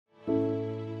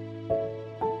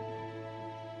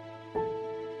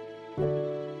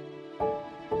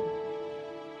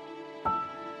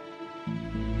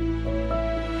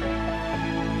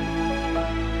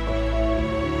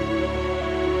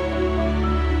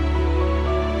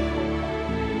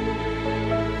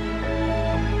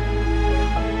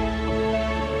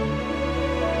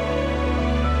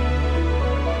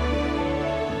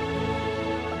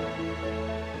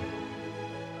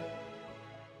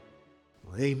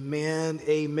Amen,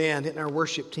 amen. Didn't our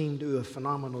worship team do a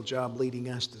phenomenal job leading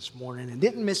us this morning? And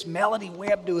didn't Miss Melody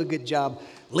Webb do a good job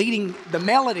leading the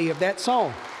melody of that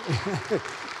song?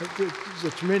 It's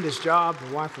a tremendous job.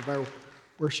 The wife of our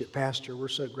worship pastor, we're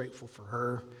so grateful for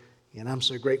her. And I'm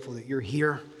so grateful that you're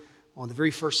here on the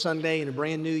very first Sunday in a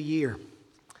brand new year.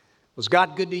 Was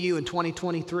God good to you in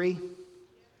 2023?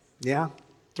 Yeah?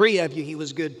 3 of you He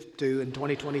was good to in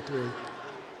 2023.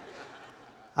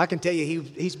 I can tell you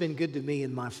He's been good to me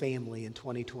and my family in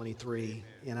 2023,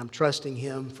 and I'm trusting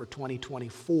Him for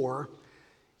 2024.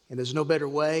 And there's no better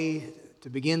way to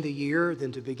begin the year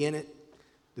than to begin it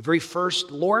the very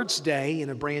first Lord's Day in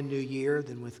a brand new year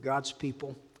than with God's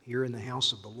people here in the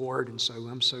house of the Lord. And so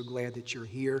I'm so glad that you're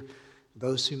here.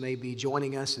 Those who may be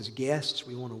joining us as guests,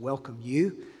 we want to welcome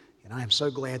you, and I am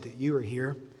so glad that you are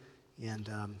here. And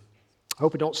I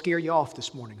hope it don't scare you off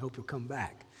this morning. Hope you'll come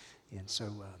back. And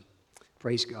so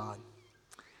praise God.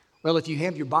 Well, if you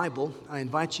have your Bible, I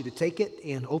invite you to take it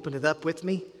and open it up with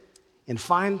me and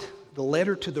find the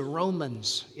letter to the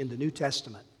Romans in the New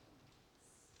Testament.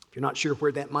 If you're not sure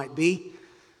where that might be,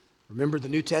 remember the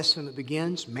New Testament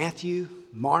begins Matthew,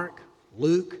 Mark,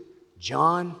 Luke,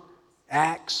 John,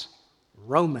 Acts,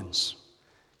 Romans.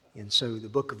 And so the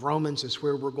book of Romans is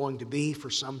where we're going to be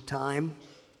for some time.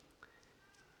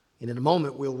 And in a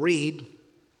moment we'll read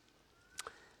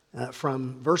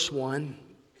from verse 1.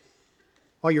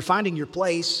 While you're finding your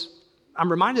place, I'm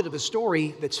reminded of a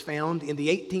story that's found in the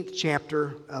 18th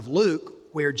chapter of Luke,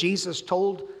 where Jesus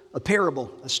told a parable,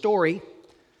 a story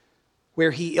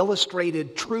where He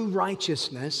illustrated true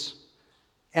righteousness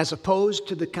as opposed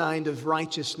to the kind of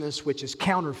righteousness which is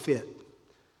counterfeit,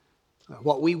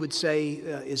 what we would say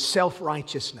is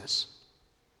self-righteousness.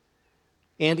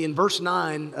 And in verse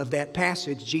 9 of that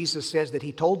passage, Jesus says that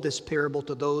He told this parable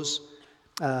to those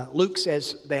Luke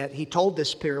says that He told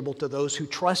this parable to those who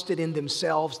trusted in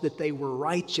themselves that they were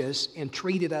righteous and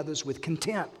treated others with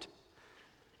contempt.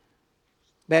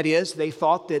 That is, they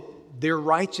thought that their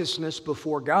righteousness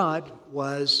before God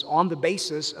was on the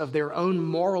basis of their own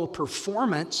moral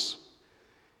performance,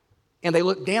 and they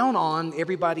looked down on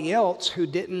everybody else who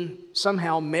didn't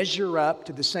somehow measure up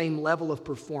to the same level of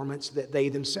performance that they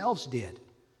themselves did.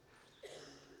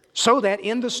 So that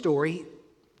in the story,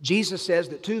 Jesus says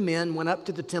that 2 men went up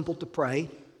to the temple to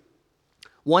pray.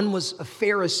 One was a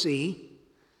Pharisee,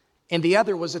 and the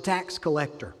other was a tax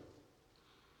collector.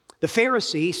 The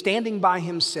Pharisee, standing by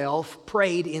himself,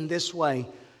 prayed in this way: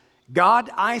 God,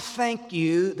 I thank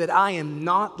you that I am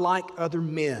not like other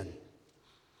men,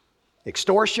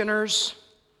 extortioners,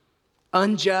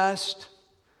 unjust,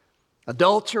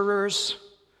 adulterers,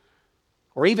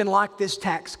 or even like this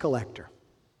tax collector.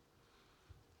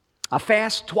 I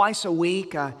fast twice a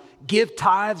week. I give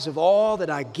tithes of all that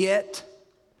I get.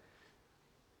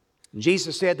 And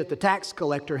Jesus said that the tax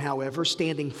collector, however,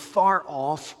 standing far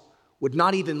off, would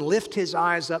not even lift his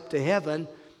eyes up to heaven,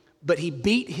 but he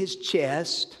beat his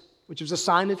chest, which was a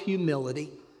sign of humility.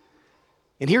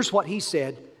 And here's what he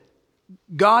said: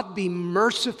 God, be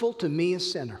merciful to me, a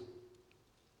sinner.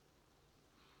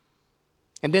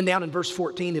 And then down in verse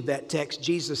 14 of that text,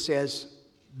 Jesus says,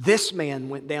 this man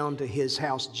went down to his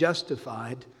house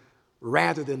justified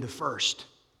rather than the first.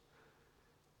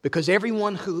 Because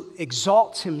everyone who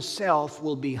exalts himself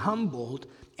will be humbled,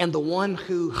 and the one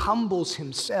who humbles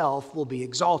himself will be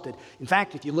exalted. In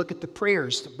fact, if you look at the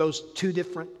prayers of those 2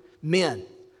 different men,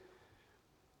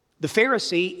 the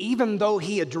Pharisee, even though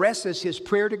he addresses his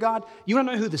prayer to God, you want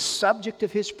to know who the subject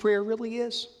of his prayer really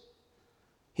is?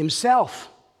 Himself.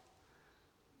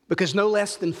 Because no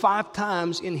less than 5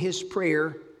 times in his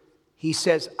prayer, he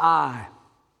says, I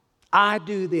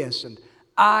do this, and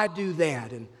I do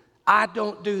that, and I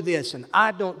don't do this, and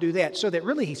I don't do that. So that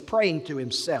really he's praying to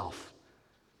himself,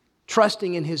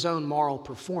 trusting in his own moral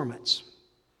performance.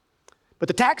 But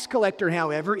the tax collector,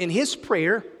 however, in his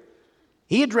prayer,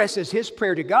 he addresses his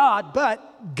prayer to God,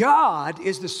 but God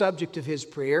is the subject of his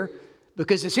prayer,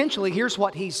 because essentially here's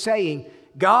what he's saying: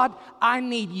 God, I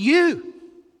need you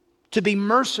to be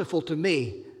merciful to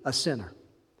me, a sinner.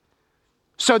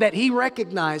 So that he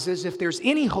recognizes if there's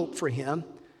any hope for him,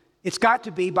 it's got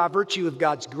to be by virtue of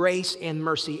God's grace and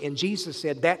mercy. And Jesus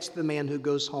said that's the man who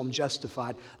goes home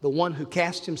justified, the one who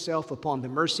casts himself upon the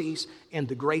mercies and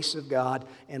the grace of God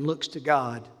and looks to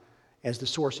God as the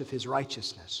source of his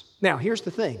righteousness. Now, here's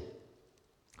the thing.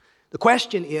 The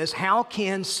question is, how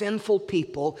can sinful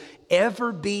people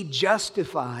ever be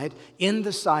justified in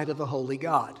the sight of a holy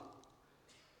God?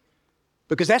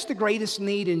 Because that's the greatest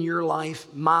need in your life,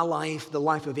 my life, the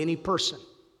life of any person,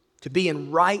 to be in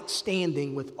right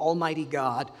standing with Almighty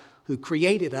God who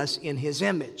created us in His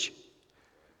image.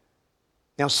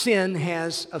 Now, sin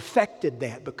has affected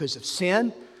that. Because of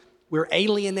sin, we're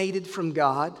alienated from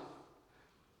God.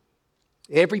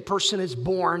 Every person is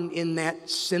born in that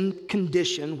sin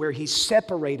condition where he's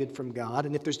separated from God.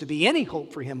 And if there's to be any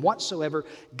hope for him whatsoever,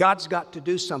 God's got to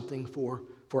do something for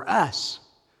us.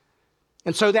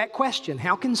 And so that question,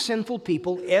 how can sinful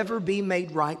people ever be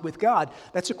made right with God?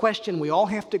 That's a question we all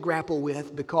have to grapple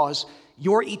with, because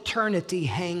your eternity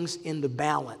hangs in the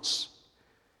balance.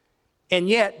 And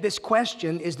yet, this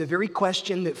question is the very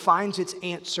question that finds its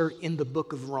answer in the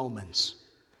book of Romans.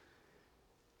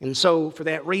 And so, for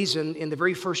that reason, in the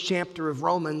very first chapter of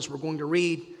Romans, we're going to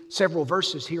read several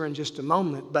verses here in just a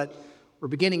moment, but we're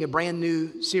beginning a brand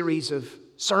new series of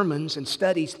sermons and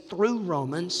studies through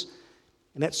Romans.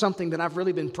 And that's something that I've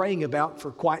really been praying about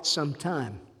for quite some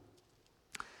time.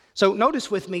 So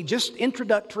notice with me just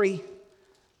introductory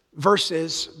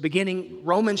verses beginning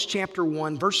Romans chapter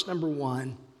 1, verse number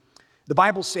 1. The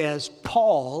Bible says,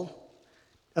 Paul,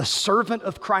 a servant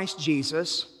of Christ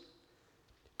Jesus,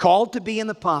 called to be an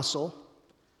apostle,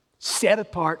 set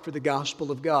apart for the gospel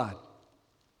of God.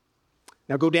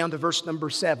 Now go down to verse number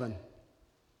 7.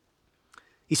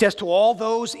 He says, to all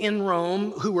those in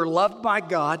Rome who were loved by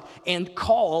God and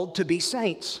called to be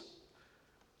saints,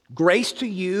 grace to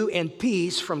you and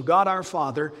peace from God our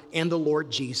Father and the Lord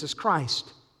Jesus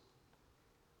Christ.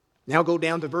 Now go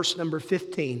down to verse number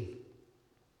 15.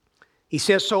 He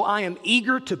says, so I am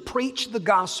eager to preach the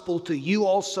gospel to you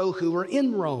also who are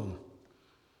in Rome.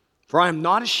 For I am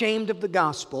not ashamed of the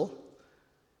gospel,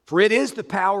 for it is the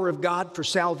power of God for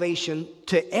salvation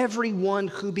to everyone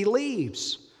who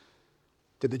believes,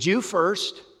 to the Jew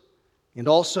first, and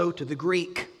also to the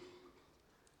Greek.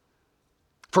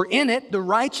 For in it, the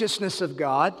righteousness of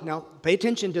God, now pay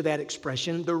attention to that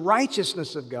expression, the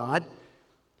righteousness of God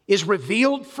is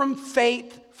revealed from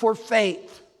faith for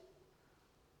faith.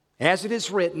 As it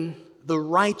is written, the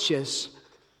righteous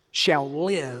shall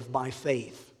live by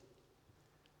faith.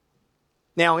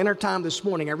 Now, in our time this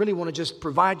morning, I really want to just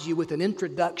provide you with an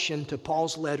introduction to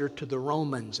Paul's letter to the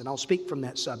Romans, and I'll speak from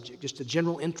that subject, just a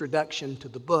general introduction to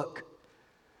the book.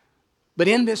 But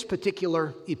in this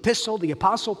particular epistle, the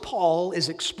Apostle Paul is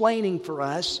explaining for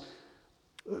us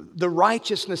the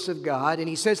righteousness of God, and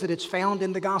he says that it's found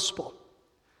in the gospel.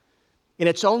 And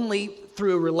it's only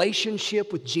through a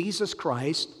relationship with Jesus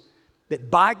Christ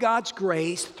that by God's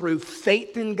grace, through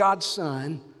faith in God's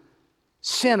Son,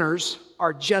 sinners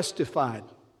are justified.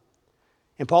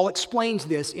 And Paul explains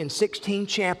this in 16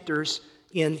 chapters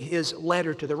in his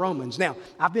letter to the Romans. Now,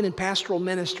 I've been in pastoral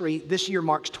ministry. This year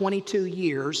marks 22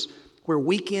 years where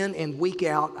week in and week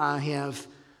out I have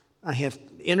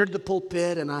entered the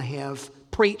pulpit and I have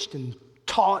preached and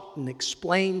taught and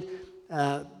explained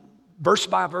verse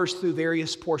by verse through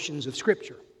various portions of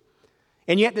Scripture.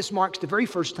 And yet this marks the very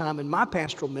first time in my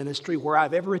pastoral ministry where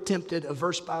I've ever attempted a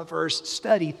verse-by-verse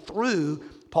study through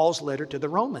Paul's letter to the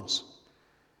Romans.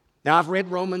 Now, I've read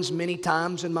Romans many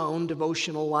times in my own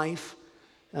devotional life.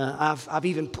 I've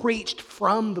even preached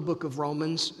from the book of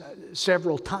Romans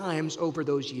several times over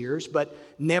those years, but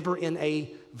never in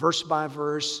a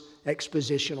verse-by-verse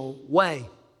expositional way.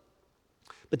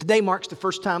 But today marks the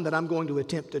first time that I'm going to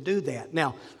attempt to do that.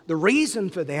 Now, the reason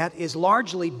for that is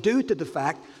largely due to the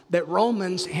fact that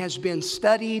Romans has been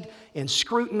studied and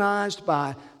scrutinized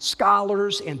by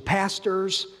scholars and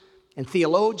pastors and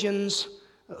theologians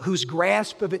whose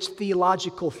grasp of its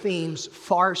theological themes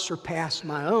far surpass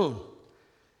my own.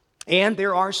 And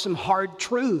there are some hard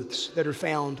truths that are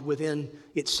found within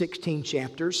its 16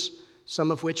 chapters,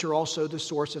 some of which are also the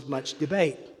source of much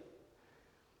debate.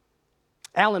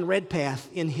 Alan Redpath,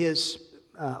 in his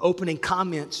opening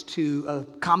comments to a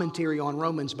commentary on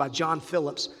Romans by John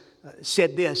Phillips,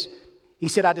 said this. He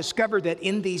said, I discovered that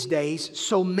in these days,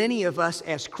 so many of us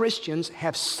as Christians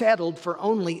have settled for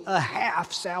only a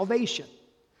half salvation.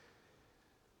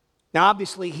 Now,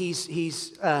 obviously,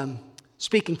 he's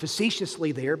speaking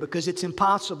facetiously there because it's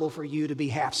impossible for you to be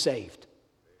half saved.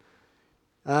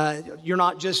 You're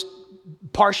not just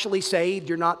partially saved.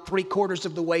 You're not 3/4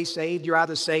 of the way saved. You're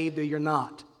either saved or you're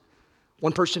not.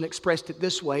 One person expressed it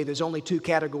this way: there's only two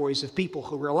categories of people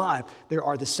who are alive. There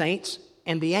are the saints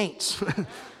and the ain'ts.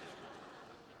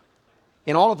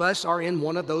 And all of us are in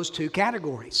one of those two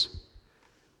categories.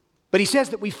 But he says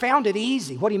that we found it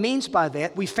easy. What he means by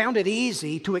that, we found it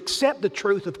easy to accept the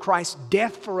truth of Christ's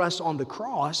death for us on the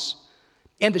cross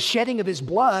and the shedding of his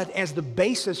blood as the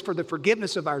basis for the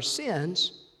forgiveness of our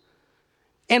sins.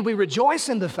 And we rejoice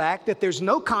in the fact that there's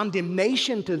no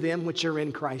condemnation to them which are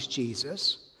in Christ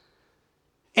Jesus.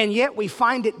 And yet we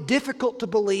find it difficult to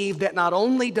believe that not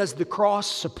only does the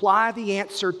cross supply the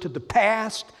answer to the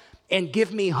past and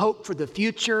give me hope for the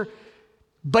future,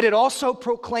 but it also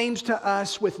proclaims to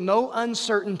us with no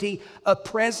uncertainty a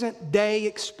present day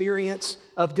experience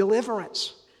of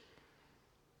deliverance.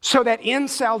 So that in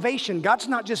salvation, God's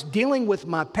not just dealing with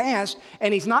my past,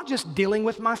 and He's not just dealing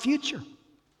with my future.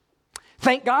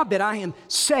 Thank God that I am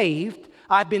saved.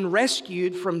 I've been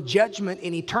rescued from judgment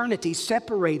in eternity,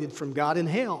 separated from God in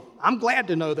hell. I'm glad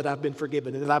to know that I've been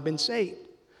forgiven and that I've been saved.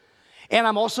 And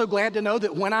I'm also glad to know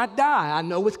that when I die, I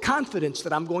know with confidence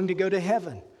that I'm going to go to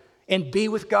heaven and be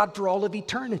with God for all of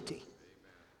eternity.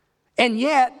 And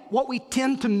yet, what we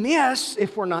tend to miss,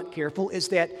 if we're not careful, is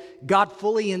that God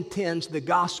fully intends the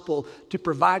gospel to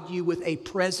provide you with a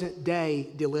present day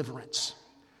deliverance,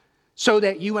 so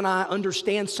that you and I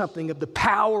understand something of the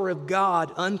power of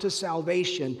God unto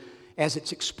salvation as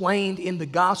it's explained in the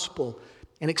gospel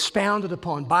and expounded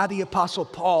upon by the Apostle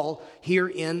Paul here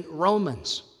in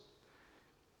Romans.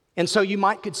 And so you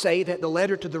could say that the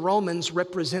letter to the Romans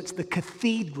represents the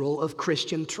cathedral of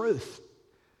Christian truth.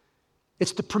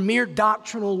 It's the premier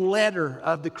doctrinal letter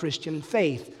of the Christian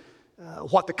faith.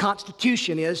 What the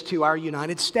Constitution is to our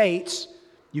United States,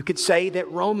 you could say that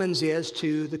Romans is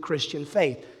to the Christian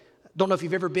faith. Don't know if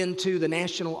you've ever been to the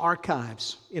National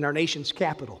Archives in our nation's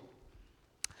capital.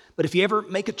 But if you ever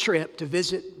make a trip to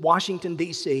visit Washington,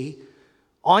 D.C.,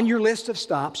 on your list of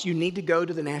stops, you need to go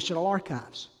to the National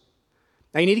Archives.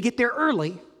 Now, you need to get there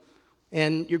early,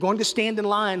 and you're going to stand in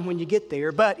line when you get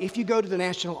there. But if you go to the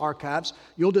National Archives,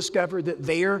 you'll discover that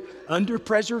there, under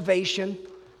preservation,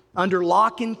 under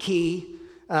lock and key,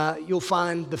 you'll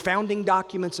find the founding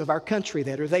documents of our country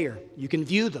that are there. You can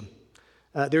view them.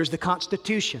 There's the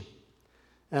Constitution.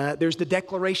 There's the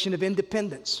Declaration of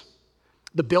Independence,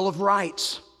 the Bill of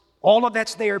Rights. All of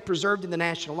that's there preserved in the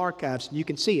National Archives, and you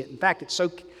can see it. In fact,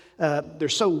 they're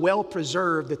so well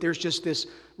preserved that there's just this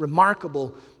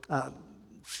remarkable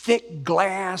thick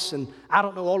glass, and I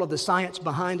don't know all of the science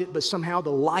behind it, but somehow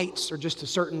the lights are just a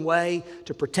certain way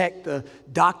to protect the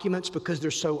documents because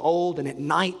they're so old, and at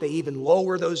night they even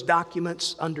lower those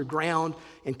documents underground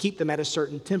and keep them at a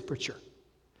certain temperature.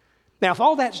 Now, if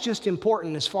all that's just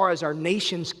important as far as our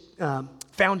nation's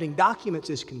founding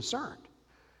documents is concerned,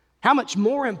 how much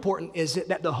more important is it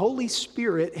that the Holy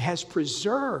Spirit has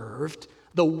preserved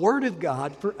the Word of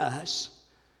God for us,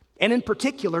 and in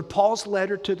particular, Paul's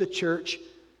letter to the church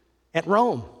at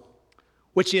Rome,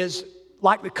 which is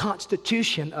like the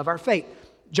constitution of our faith.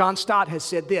 John Stott has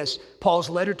said this: Paul's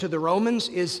letter to the Romans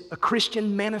is a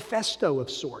Christian manifesto of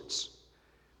sorts.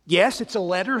 Yes, it's a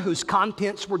letter whose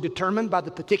contents were determined by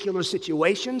the particular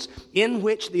situations in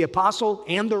which the apostle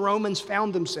and the Romans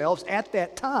found themselves at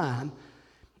that time,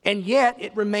 and yet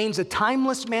it remains a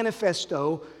timeless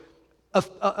manifesto,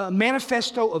 a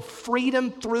manifesto of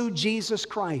freedom through Jesus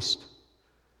Christ.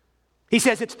 He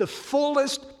says it's the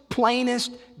fullest,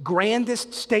 plainest,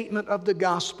 grandest statement of the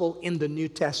gospel in the New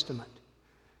Testament.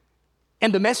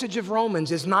 And the message of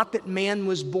Romans is not that man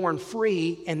was born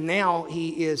free and now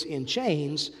he is in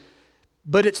chains,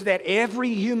 but it's that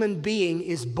every human being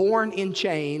is born in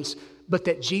chains, but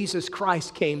that Jesus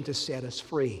Christ came to set us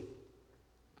free.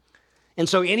 And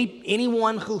so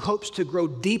anyone who hopes to grow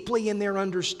deeply in their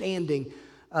understanding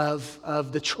of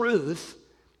the truth,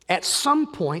 at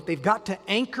some point they've got to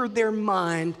anchor their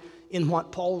mind in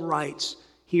what Paul writes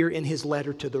here in his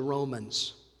letter to the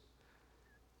Romans.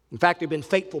 In fact, there have been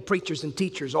faithful preachers and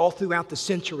teachers all throughout the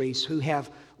centuries who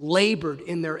have labored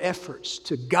in their efforts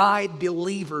to guide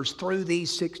believers through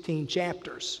these 16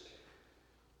 chapters.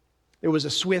 There was a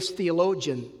Swiss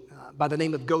theologian by the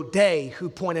name of Godet who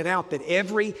pointed out that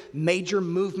every major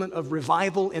movement of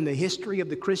revival in the history of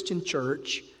the Christian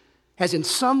church has in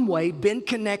some way been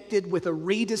connected with a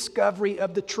rediscovery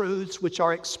of the truths which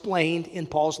are explained in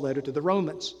Paul's letter to the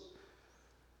Romans.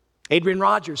 Adrian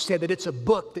Rogers said that it's a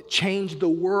book that changed the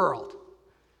world.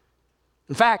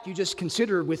 In fact, you just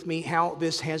consider with me how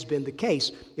this has been the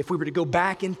case. If we were to go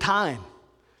back in time,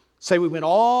 say we went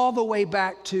all the way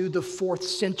back to the 4th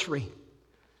century,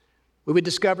 we would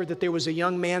discover that there was a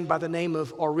young man by the name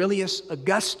of Aurelius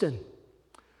Augustine,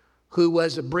 who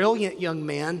was a brilliant young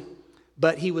man,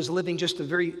 but he was living just a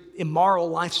very immoral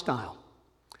lifestyle.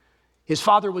 His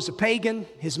father was a pagan.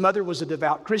 His mother was a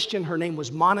devout Christian. Her name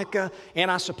was Monica. And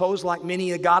I suppose, like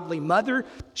many a godly mother,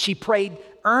 she prayed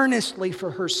earnestly for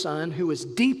her son, who was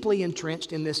deeply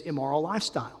entrenched in this immoral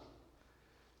lifestyle.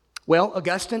 Well,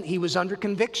 Augustine, he was under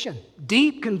conviction,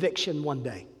 deep conviction one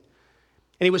day.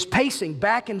 And he was pacing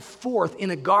back and forth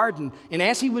in a garden. And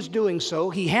as he was doing so,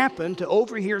 he happened to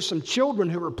overhear some children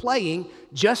who were playing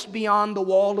just beyond the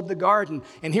wall of the garden.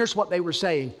 And here's what they were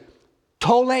saying: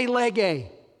 "Tolle lege,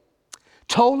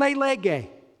 tolle lege,"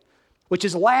 which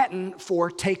is Latin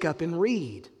for take up and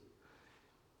read.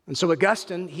 And so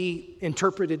Augustine, he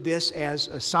interpreted this as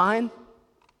a sign.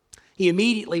 He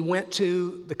immediately went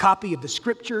to the copy of the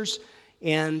Scriptures,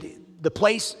 and the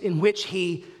place in which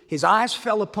his eyes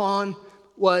fell upon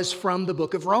was from the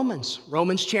book of Romans.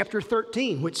 Romans chapter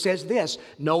 13, which says this,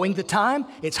 knowing the time,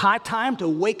 it's high time to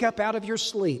wake up out of your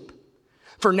sleep.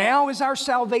 For now is our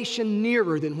salvation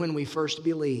nearer than when we first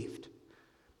believed.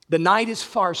 The night is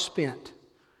far spent.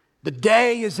 The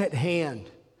day is at hand.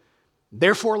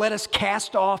 Therefore, let us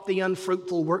cast off the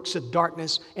unfruitful works of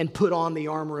darkness and put on the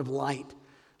armor of light.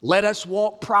 Let us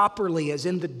walk properly as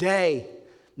in the day,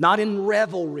 not in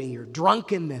revelry or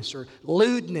drunkenness or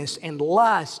lewdness and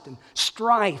lust and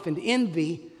strife and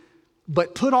envy,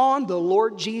 but put on the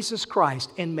Lord Jesus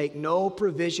Christ and make no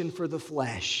provision for the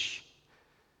flesh.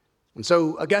 And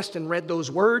so Augustine read those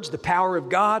words. The power of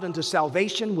God unto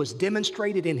salvation was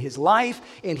demonstrated in his life,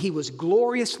 and he was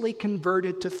gloriously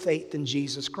converted to faith in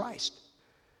Jesus Christ.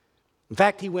 In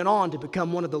fact, he went on to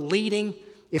become one of the leading,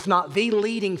 if not the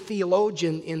leading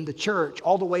theologian in the church,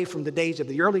 all the way from the days of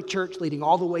the early church, leading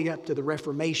all the way up to the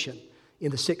Reformation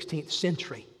in the 16th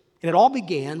century. And it all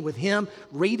began with him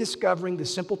rediscovering the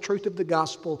simple truth of the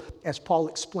gospel as Paul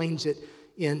explains it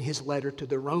in his letter to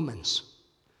the Romans.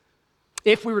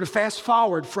 If we were to fast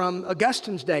forward from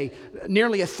Augustine's day,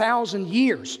 nearly 1,000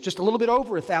 years, just a little bit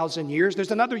over 1,000 years,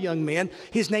 there's another young man.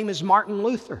 His name is Martin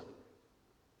Luther.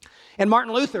 And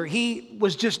Martin Luther, he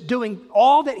was just doing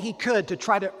all that he could to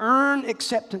try to earn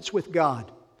acceptance with God,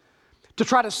 to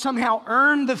try to somehow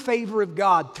earn the favor of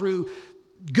God through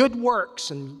good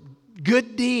works and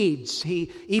good deeds.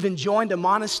 He even joined a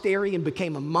monastery and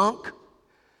became a monk.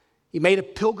 He made a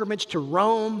pilgrimage to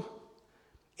Rome.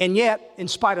 And yet, in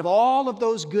spite of all of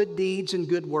those good deeds and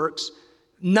good works,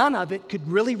 none of it could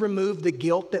really remove the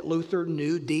guilt that Luther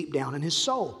knew deep down in his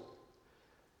soul.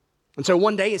 And so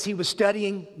one day as he was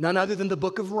studying none other than the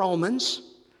book of Romans,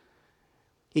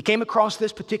 he came across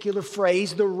this particular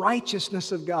phrase, the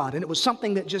righteousness of God. And it was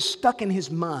something that just stuck in his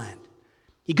mind.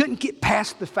 He couldn't get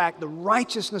past the fact, the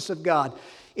righteousness of God.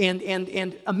 And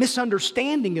a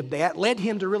misunderstanding of that led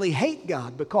him to really hate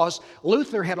God, because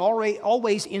Luther had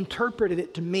always interpreted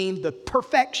it to mean the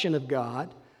perfection of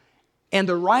God and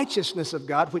the righteousness of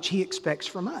God, which he expects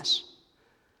from us.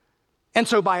 And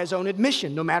so by his own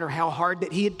admission, no matter how hard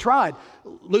that he had tried,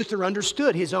 Luther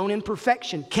understood his own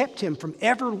imperfection kept him from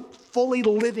ever fully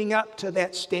living up to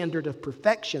that standard of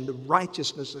perfection, the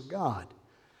righteousness of God.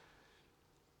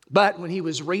 But when he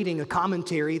was reading a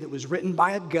commentary that was written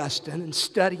by Augustine and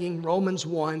studying Romans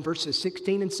 1, verses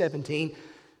 16 and 17,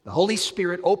 the Holy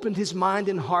Spirit opened his mind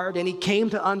and heart, and he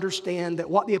came to understand that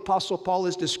what the Apostle Paul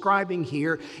is describing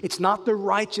here, it's not the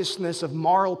righteousness of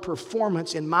moral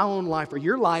performance in my own life or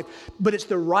your life, but it's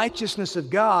the righteousness of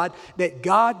God that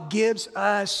God gives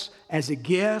us as a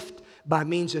gift by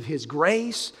means of his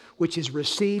grace, which is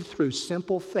received through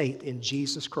simple faith in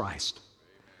Jesus Christ.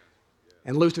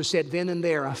 And Luther said, then and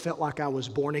there, I felt like I was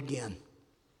born again.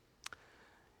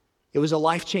 It was a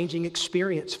life-changing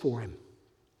experience for him.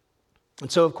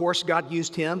 And so, of course, God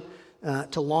used him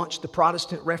to launch the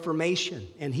Protestant Reformation.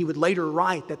 And he would later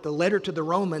write that the letter to the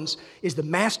Romans is the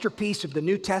masterpiece of the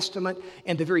New Testament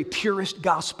and the very purest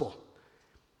gospel.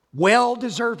 Well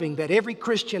deserving that every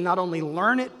Christian not only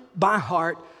learn it by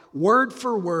heart, word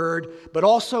for word, but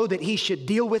also that he should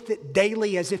deal with it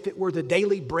daily as if it were the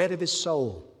daily bread of his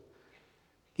soul.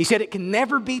 He said it can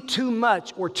never be too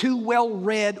much or too well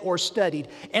read or studied.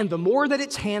 And the more that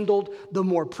it's handled, the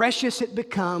more precious it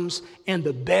becomes and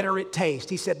the better it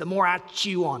tastes. He said the more I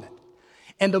chew on it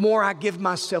and the more I give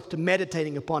myself to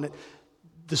meditating upon it,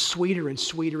 the sweeter and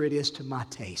sweeter it is to my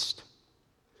taste.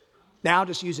 Now, I'll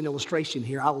just use an illustration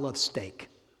here. I love steak.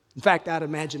 In fact, I'd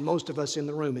imagine most of us in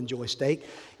the room enjoy steak.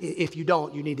 If you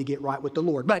don't, you need to get right with the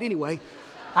Lord. But anyway,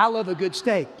 I love a good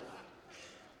steak.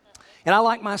 And I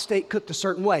like my steak cooked a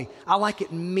certain way. I like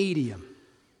it medium,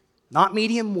 not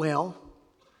medium well.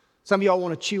 Some of y'all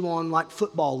want to chew on like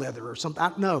football leather or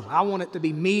something. No, I want it to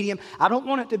be medium. I don't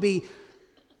want it to be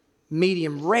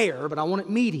medium rare, but I want it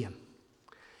medium.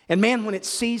 And man, when it's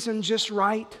seasoned just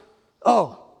right,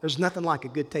 there's nothing like a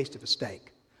good taste of a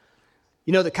steak.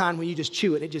 You know the kind when you just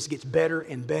chew it, it just gets better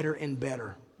and better and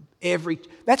better.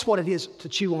 That's what it is to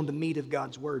chew on the meat of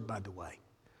God's word, by the way.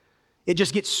 It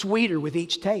just gets sweeter with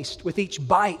each taste, with each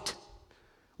bite.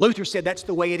 Luther said that's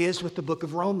the way it is with the book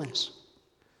of Romans.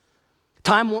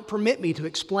 Time won't permit me to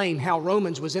explain how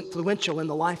Romans was influential in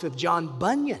the life of John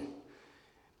Bunyan.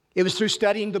 It was through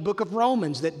studying the book of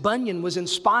Romans that Bunyan was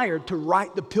inspired to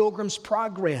write the Pilgrim's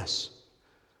Progress.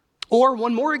 Or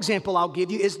one more example I'll give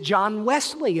you is John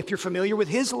Wesley. If you're familiar with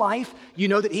his life, you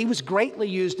know that he was greatly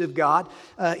used of God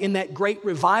in that great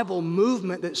revival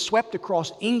movement that swept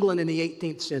across England in the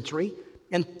 18th century,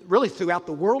 and really throughout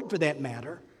the world for that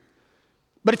matter.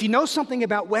 But if you know something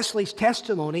about Wesley's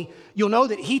testimony, you'll know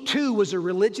that he too was a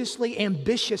religiously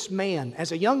ambitious man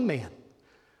as a young man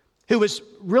who was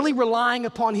really relying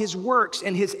upon his works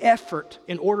and his effort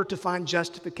in order to find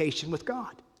justification with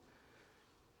God.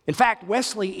 In fact,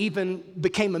 Wesley even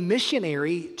became a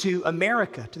missionary to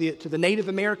America, to the Native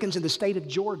Americans in the state of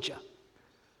Georgia.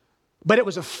 But it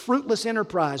was a fruitless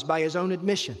enterprise by his own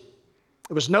admission.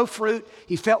 There was no fruit.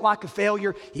 He felt like a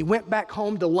failure. He went back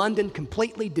home to London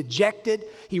completely dejected.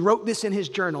 He wrote this in his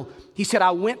journal. He said,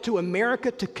 "I went to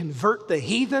America to convert the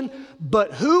heathen,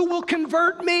 but who will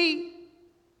convert me?"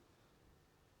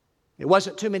 It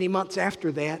wasn't too many months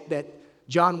after that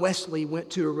John Wesley went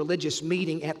to a religious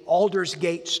meeting at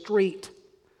Aldersgate Street,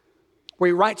 where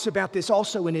he writes about this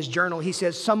also in his journal. He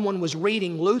says, someone was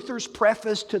reading Luther's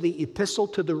preface to the Epistle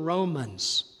to the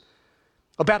Romans.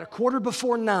 About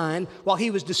 9:15, while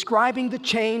he was describing the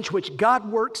change which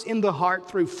God works in the heart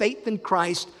through faith in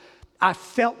Christ, I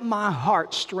felt my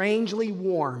heart strangely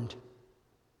warmed.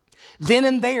 Then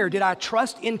and there did I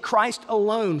trust in Christ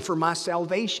alone for my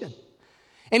salvation.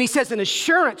 And he says, an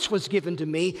assurance was given to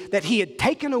me that he had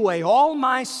taken away all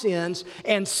my sins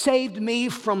and saved me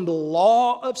from the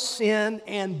law of sin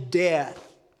and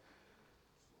death.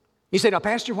 You say, now,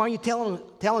 Pastor, why are you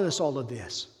telling us all of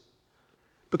this?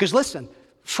 Because listen,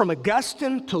 from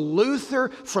Augustine to Luther,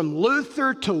 from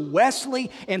Luther to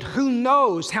Wesley, and who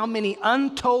knows how many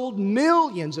untold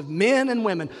millions of men and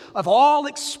women have all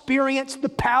experienced the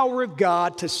power of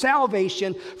God to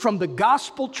salvation from the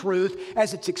gospel truth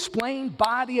as it's explained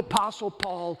by the Apostle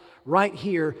Paul right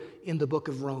here in the book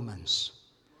of Romans.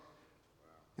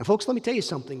 Now, folks, let me tell you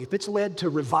something. If it's led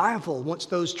to revival once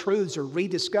those truths are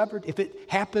rediscovered, if it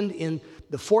happened in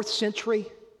the 4th century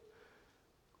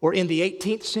or in the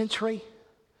 18th century,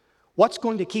 what's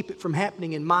going to keep it from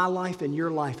happening in my life and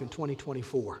your life in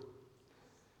 2024?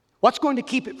 What's going to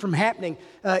keep it from happening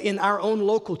in our own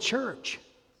local church?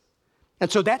 And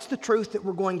so that's the truth that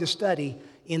we're going to study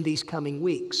in these coming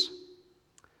weeks.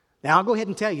 Now, I'll go ahead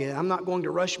and tell you, I'm not going to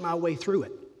rush my way through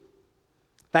it.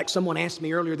 In fact, someone asked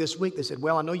me earlier this week, they said,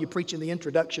 well, I know you're preaching the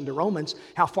introduction to Romans.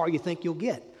 How far you think you'll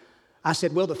get? I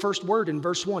said, well, the first word in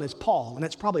verse 1 is Paul, and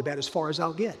that's probably about as far as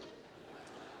I'll get.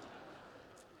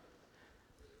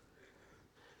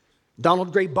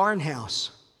 Donald Gray Barnhouse,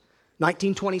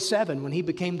 1927, when he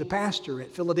became the pastor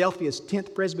at Philadelphia's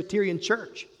 10th Presbyterian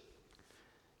Church.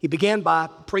 He began by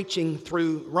preaching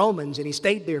through Romans, and he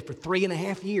stayed there for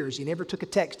 3.5 years. He never took a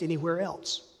text anywhere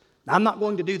else. Now, I'm not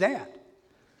going to do that.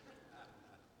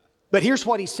 But here's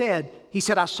what he said. He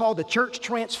said, I saw the church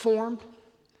transformed,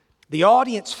 the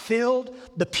audience filled,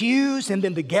 the pews and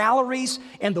then the galleries,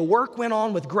 and the work went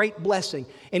on with great blessing.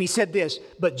 And he said this,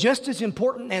 but just as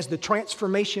important as the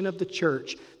transformation of the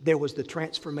church, there was the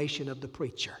transformation of the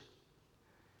preacher.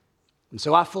 And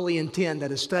so I fully intend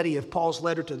that a study of Paul's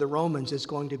letter to the Romans is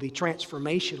going to be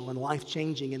transformational and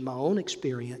life-changing in my own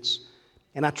experience.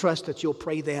 And I trust that you'll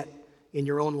pray that in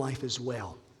your own life as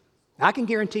well. Now, I can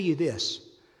guarantee you this.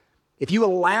 If you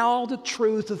allow the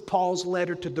truth of Paul's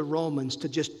letter to the Romans to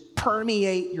just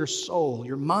permeate your soul,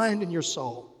 your mind and your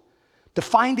soul, to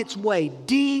find its way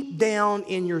deep down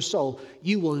in your soul,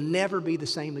 you will never be the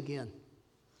same again.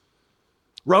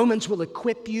 Romans will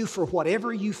equip you for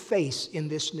whatever you face in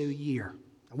this new year.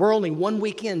 We're only 1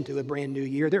 week into a brand new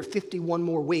year. There are 51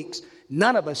 more weeks.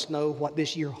 None of us know what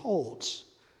this year holds,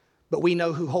 but we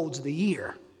know who holds the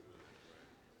year.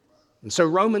 And so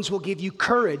Romans will give you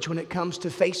courage when it comes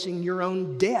to facing your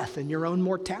own death and your own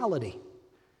mortality.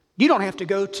 You don't have to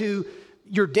go to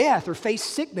your death or face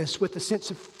sickness with a sense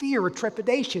of fear or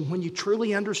trepidation when you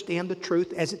truly understand the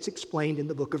truth as it's explained in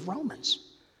the book of Romans.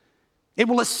 It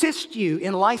will assist you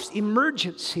in life's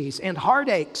emergencies and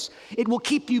heartaches. It will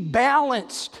keep you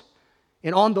balanced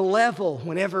and on the level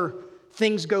whenever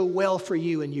things go well for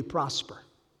you and you prosper.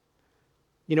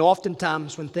 You know,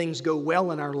 oftentimes when things go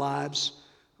well in our lives,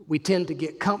 we tend to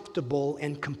get comfortable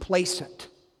and complacent.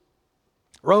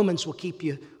 Romans will keep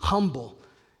you humble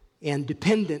and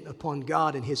dependent upon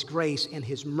God and His grace and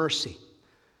His mercy.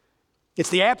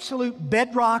 It's the absolute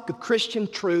bedrock of Christian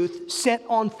truth set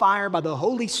on fire by the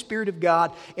Holy Spirit of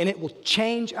God, and it will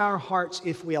change our hearts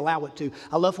if we allow it to.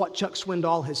 I love what Chuck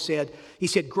Swindoll has said. He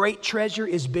said, great treasure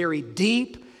is buried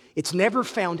deep. It's never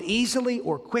found easily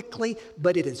or quickly,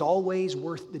 but it is always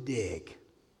worth the dig.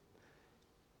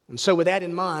 And so with that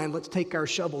in mind, let's take our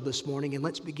shovel this morning and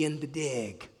let's begin to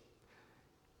dig.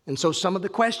 And so some of the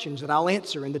questions that I'll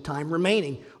answer in the time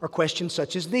remaining are questions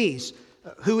such as these.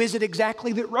 Who is it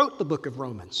exactly that wrote the book of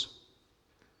Romans?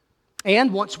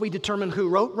 And once we determine who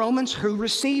wrote Romans, who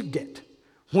received it?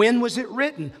 When was it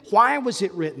written? Why was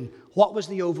it written? What was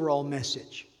the overall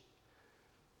message?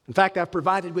 In fact, I've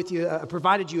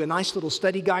provided you a nice little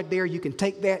study guide there. You can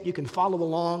take that, you can follow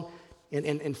along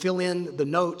and fill in the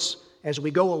notes as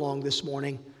we go along this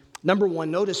morning. Number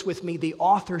one, notice with me the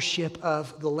authorship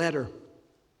of the letter.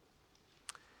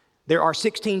 There are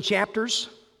 16 chapters,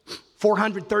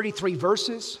 433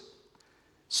 verses,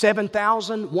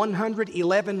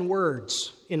 7,111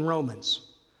 words in Romans.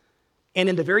 And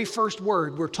in the very first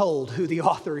word, we're told who the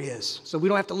author is. So we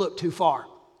don't have to look too far.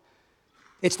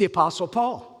 It's the Apostle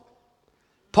Paul.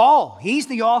 Paul, he's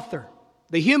the author,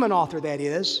 the human author, that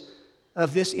is,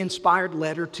 of this inspired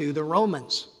letter to the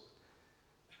Romans.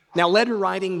 Now, letter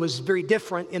writing was very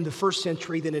different in the first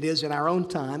century than it is in our own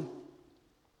time.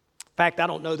 In fact, I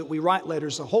don't know that we write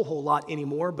letters a whole lot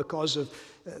anymore because of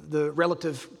the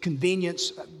relative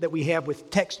convenience that we have with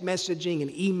text messaging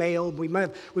and email. We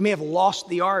may have lost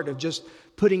the art of just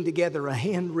putting together a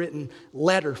handwritten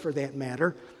letter for that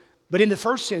matter. But in the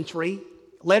first century,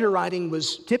 letter writing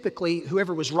was typically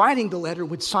whoever was writing the letter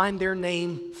would sign their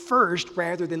name first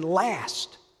rather than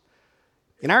last.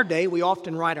 In our day, we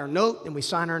often write our note and we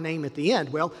sign our name at the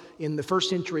end. Well, in the first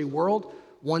century world,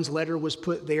 one's letter was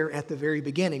put there at the very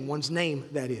beginning, one's name,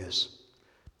 that is.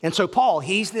 And so Paul,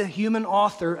 he's the human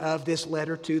author of this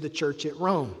letter to the church at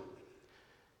Rome.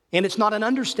 And it's not an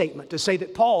understatement to say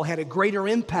that Paul had a greater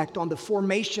impact on the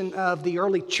formation of the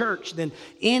early church than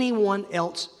anyone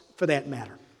else for that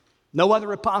matter. No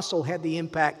other apostle had the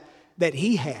impact that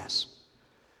he has.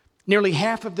 Nearly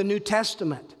half of the New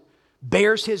Testament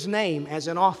bears his name as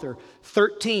an author.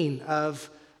 13 of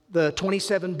the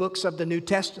 27 books of the New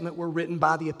Testament were written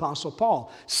by the Apostle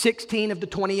Paul. 16 of the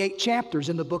 28 chapters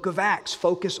in the book of Acts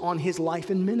focus on his life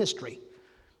and ministry,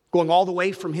 going all the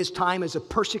way from his time as a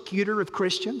persecutor of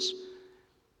Christians.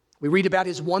 We read about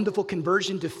his wonderful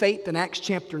conversion to faith in Acts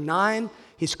chapter 9,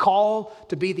 his call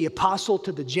to be the apostle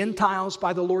to the Gentiles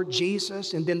by the Lord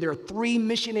Jesus, and then there are 3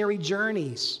 missionary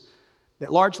journeys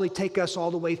that largely take us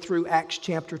all the way through Acts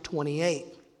chapter 28.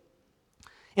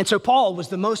 And so Paul was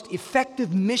the most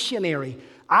effective missionary,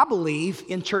 I believe,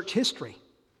 in church history.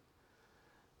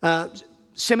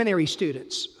 Seminary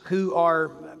students who are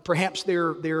perhaps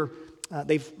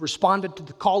they've responded to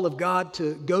the call of God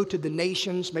to go to the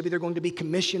nations. Maybe they're going to be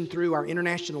commissioned through our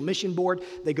International Mission Board.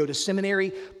 They go to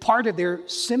seminary. Part of their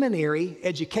seminary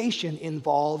education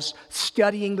involves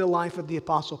studying the life of the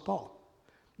Apostle Paul.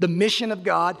 The mission of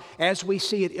God as we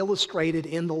see it illustrated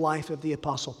in the life of the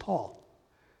Apostle Paul.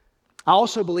 I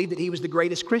also believe that he was the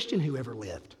greatest Christian who ever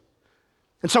lived.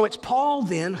 And so it's Paul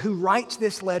then who writes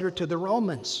this letter to the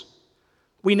Romans.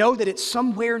 We know that it's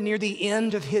somewhere near the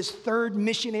end of his 3rd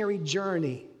missionary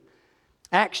journey.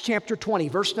 Acts chapter 20,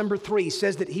 verse number 3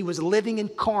 says that he was living in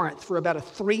Corinth for about a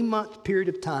 3-month period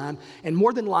of time. And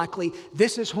more than likely,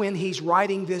 this is when he's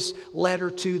writing this letter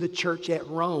to the church at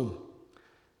Rome.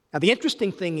 Now, the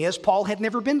interesting thing is, Paul had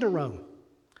never been to Rome.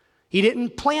 He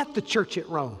didn't plant the church at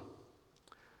Rome.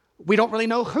 We don't really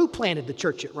know who planted the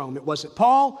church at Rome. It wasn't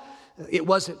Paul. It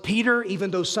wasn't Peter, even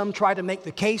though some try to make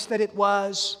the case that it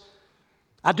was.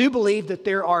 I do believe that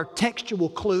there are textual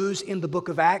clues in the book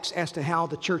of Acts as to how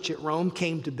the church at Rome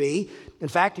came to be. In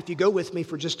fact, if you go with me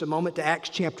for just a moment to Acts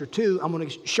chapter 2, I'm going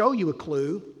to show you a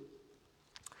clue.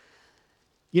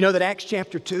 You know that Acts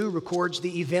chapter 2 records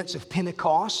the events of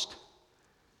Pentecost.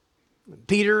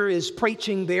 Peter is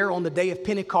preaching there on the day of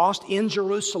Pentecost in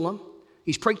Jerusalem.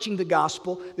 He's preaching the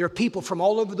gospel. There are people from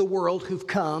all over the world who've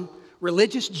come,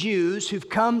 religious Jews who've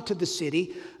come to the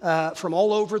city from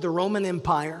all over the Roman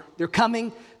Empire. They're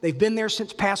coming. They've been there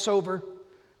since Passover,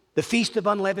 the Feast of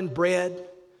Unleavened Bread.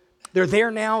 They're there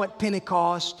now at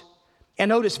Pentecost. And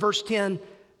notice verse 10,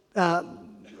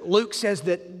 Luke says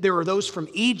that there are those from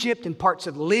Egypt and parts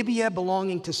of Libya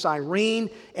belonging to Cyrene.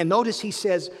 And notice he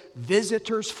says,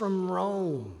 visitors from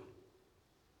Rome.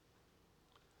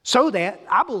 So that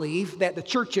I believe that the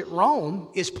church at Rome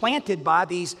is planted by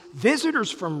these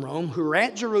visitors from Rome who are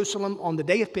at Jerusalem on the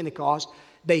day of Pentecost.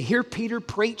 They hear Peter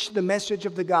preach the message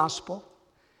of the gospel.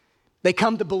 They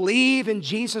come to believe in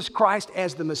Jesus Christ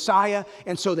as the Messiah,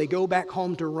 and so they go back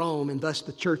home to Rome, and thus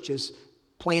the church is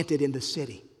planted in the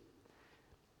city.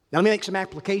 Now let me make some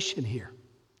application here.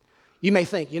 You may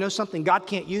think, you know something, God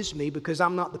can't use me because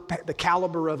I'm not the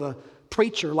caliber of a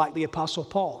preacher like the Apostle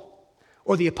Paul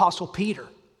or the Apostle Peter,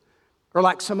 or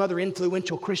like some other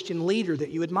influential Christian leader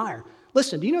that you admire.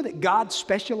 Listen, do you know that God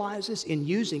specializes in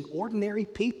using ordinary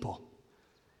people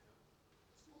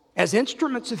as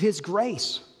instruments of His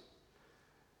grace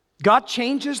God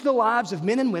changes the lives of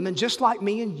men and women just like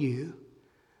me and you.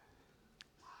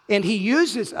 And He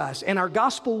uses us and our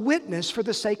gospel witness for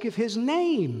the sake of His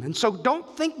name. And so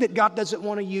don't think that God doesn't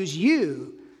want to use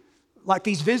you, like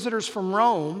these visitors from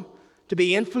Rome, to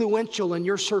be influential in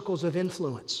your circles of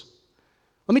influence.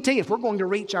 Let me tell you, if we're going to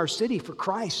reach our city for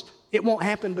Christ, it won't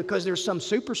happen because there's some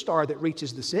superstar that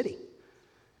reaches the city.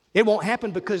 It won't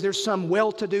happen because there's some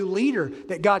well-to-do leader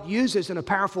that God uses in a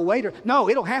powerful way. No,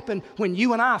 it'll happen when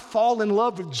you and I fall in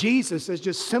love with Jesus as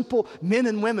just simple men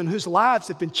and women whose lives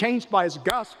have been changed by His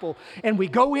gospel. And we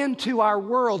go into our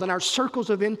world and our circles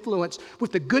of influence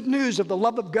with the good news of the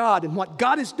love of God and what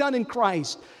God has done in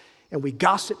Christ. And we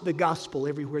gossip the gospel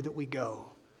everywhere that we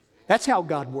go. That's how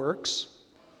God works.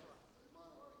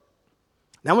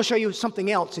 Now I'm going to show you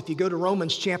something else if you go to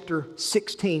Romans chapter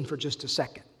 16 for just a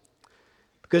second.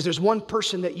 Because there's one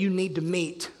person that you need to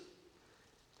meet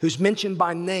who's mentioned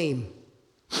by name.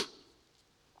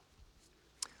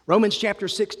 Romans chapter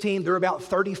 16, there are about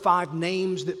 35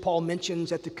 names that Paul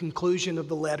mentions at the conclusion of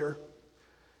the letter,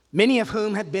 many of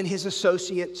whom had been his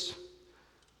associates,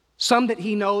 some that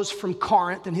he knows from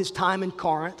Corinth and his time in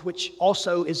Corinth, which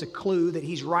also is a clue that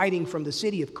he's writing from the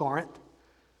city of Corinth.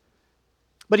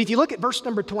 But if you look at verse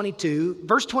number 22,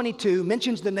 verse 22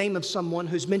 mentions the name of someone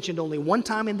who's mentioned only one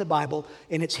time in the Bible,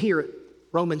 and it's here at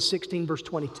Romans 16, verse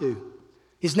 22.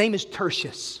 His name is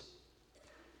Tertius.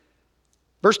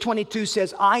 Verse 22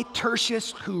 says, I,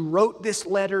 Tertius, who wrote this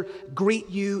letter, greet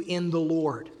you in the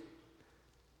Lord. And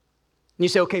you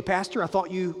say, okay, Pastor, I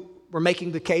thought you were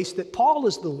making the case that Paul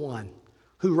is the one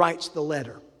who writes the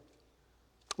letter.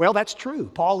 Well, that's true.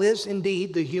 Paul is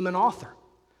indeed the human author.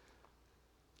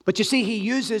 But you see, he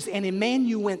uses an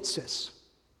amanuensis.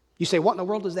 You say, what in the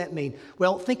world does that mean?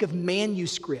 Well, think of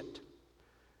manuscript,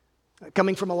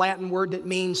 coming from a Latin word that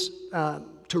means to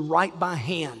write by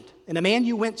hand. An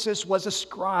amanuensis was a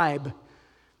scribe,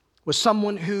 was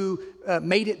someone who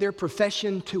made it their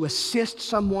profession to assist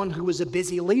someone who was a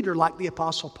busy leader like the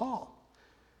Apostle Paul.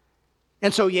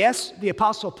 And so, yes, the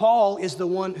Apostle Paul is the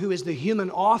one who is the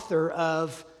human author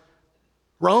of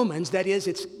Romans. That is,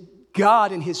 it's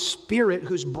God and His Spirit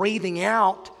who's breathing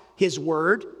out His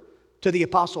word to the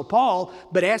Apostle Paul.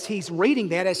 But as he's reading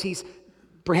that, as he's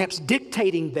perhaps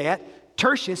dictating that,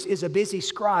 Tertius is a busy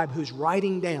scribe who's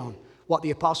writing down what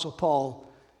the Apostle Paul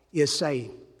is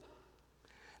saying.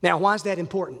 Now, why is that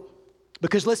important?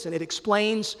 Because listen, it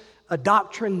explains a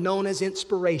doctrine known as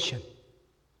inspiration.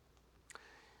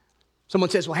 Someone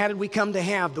says, well, how did we come to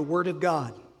have the Word of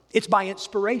God? It's by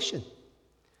inspiration.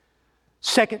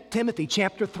 2 Timothy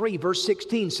chapter 3, verse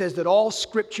 16 says that all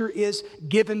Scripture is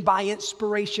given by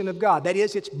inspiration of God. That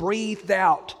is, it's breathed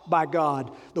out by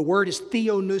God. The word is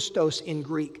theopneustos in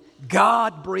Greek.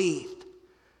 God breathed.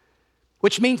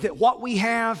 Which means that what we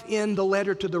have in the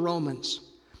letter to the Romans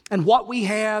and what we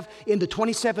have in the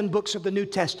 27 books of the New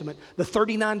Testament, the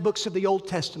 39 books of the Old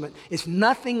Testament, is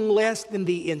nothing less than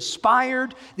the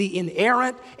inspired, the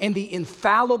inerrant, and the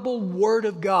infallible Word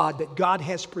of God that God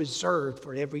has preserved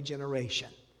for every generation.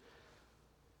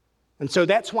 And so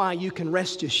that's why you can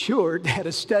rest assured that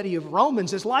a study of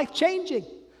Romans is life-changing.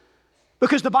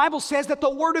 Because the Bible says that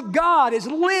the Word of God is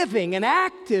living and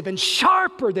active and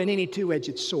sharper than any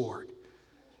two-edged sword.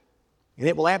 And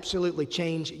it will absolutely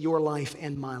change your life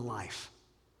and my life.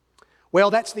 Well,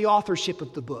 that's the authorship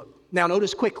of the book. Now,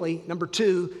 notice quickly, number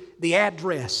 2, the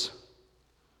address.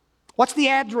 What's the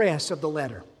address of the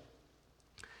letter?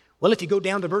 Well, if you go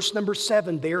down to verse number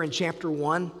 7 there in chapter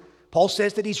 1, Paul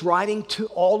says that he's writing to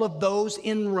all of those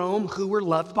in Rome who were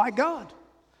loved by God.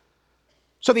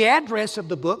 So the address of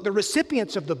the book, the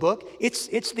recipients of the book,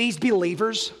 it's these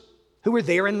believers who were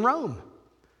there in Rome.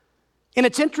 And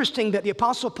it's interesting that the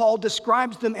Apostle Paul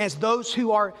describes them as those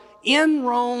who are in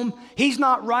Rome. He's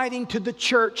not writing to the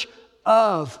church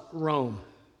of Rome.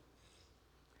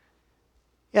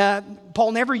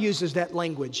 Paul never uses that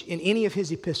language in any of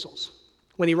his epistles.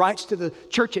 When he writes to the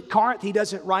church at Corinth, he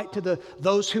doesn't write to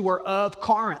those who are of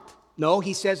Corinth. No,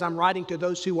 he says, I'm writing to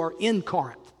those who are in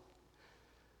Corinth.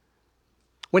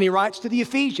 When he writes to the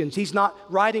Ephesians, he's not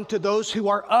writing to those who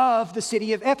are of the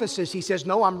city of Ephesus. He says,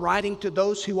 no, I'm writing to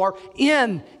those who are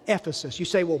in Ephesus. You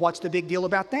say, well, what's the big deal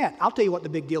about that? I'll tell you what the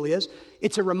big deal is.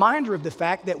 It's a reminder of the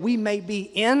fact that we may be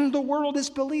in the world as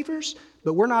believers,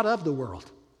 but we're not of the world.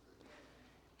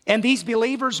 And these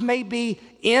believers may be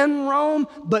in Rome,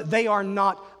 but they are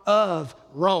not of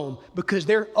Rome because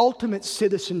their ultimate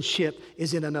citizenship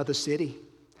is in another city,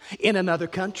 in another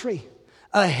country.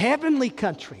 A heavenly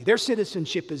country. Their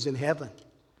citizenship is in heaven.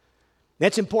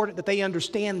 That's important that they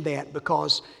understand that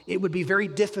because it would be very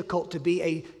difficult to be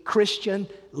a Christian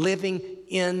living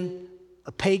in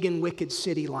a pagan, wicked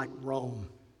city like Rome.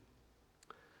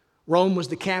 Rome was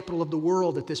the capital of the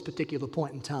world at this particular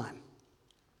point in time.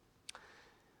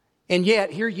 And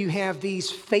yet, here you have these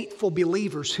faithful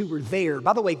believers who were there.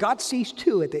 By the way, God sees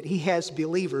to it that He has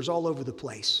believers all over the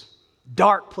place.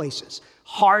 Dark places,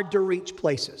 hard to reach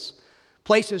places,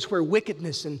 places where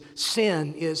wickedness and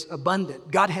sin is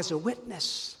abundant. God has a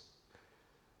witness.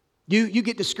 You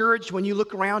get discouraged when you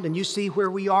look around and you see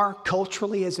where we are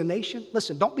culturally as a nation.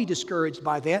 Listen, don't be discouraged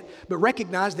by that, but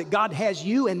recognize that God has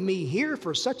you and me here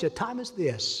for such a time as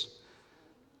this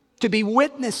to be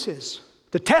witnesses,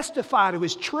 to testify to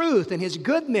His truth and His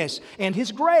goodness and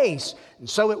His grace. And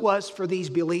so it was for these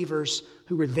believers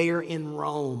who were there in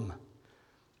Rome.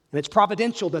 And it's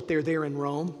providential that they're there in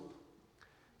Rome.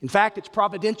 In fact, it's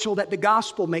providential that the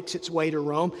gospel makes its way to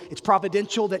Rome. It's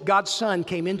providential that God's Son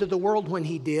came into the world when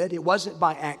He did. It wasn't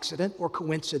by accident or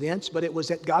coincidence, but it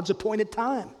was at God's appointed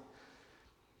time.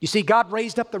 You see, God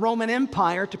raised up the Roman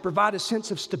Empire to provide a sense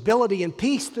of stability and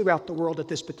peace throughout the world at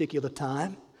this particular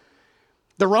time.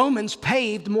 The Romans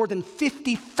paved more than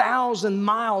 50,000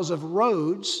 miles of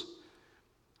roads,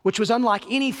 which was unlike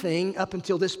anything up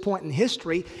until this point in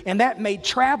history, and that made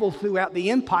travel throughout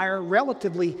the empire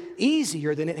relatively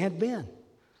easier than it had been.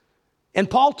 And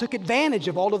Paul took advantage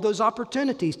of all of those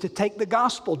opportunities to take the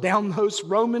gospel down those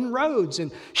Roman roads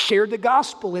and share the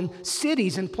gospel in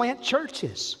cities and plant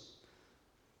churches.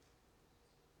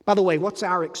 By the way, what's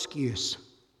our excuse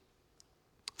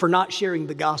for not sharing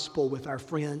the gospel with our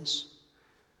friends?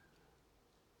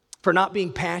 For not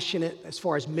being passionate as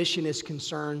far as mission is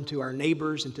concerned to our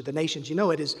neighbors and to the nations? You know,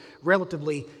 it is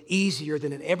relatively easier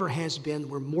than it ever has been.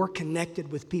 We're more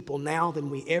connected with people now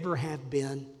than we ever have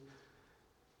been.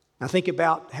 Now think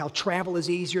about how travel is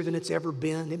easier than it's ever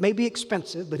been. It may be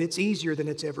expensive, but it's easier than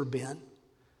it's ever been.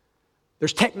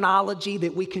 There's technology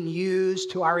that we can use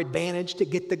to our advantage to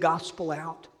get the gospel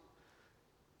out.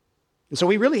 And so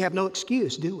we really have no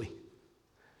excuse, do we?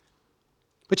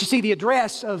 But you see, the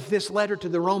address of this letter to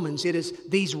the Romans, it is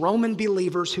these Roman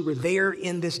believers who were there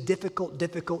in this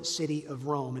difficult city of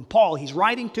Rome. And Paul, he's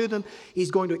writing to them.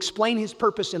 He's going to explain his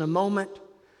purpose in a moment.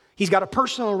 He's got a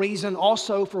personal reason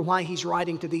also for why he's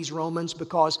writing to these Romans,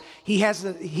 because he has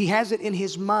it in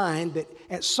his mind that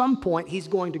at some point he's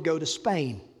going to go to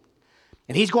Spain.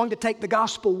 And he's going to take the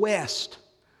gospel west.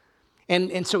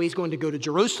 And so he's going to go to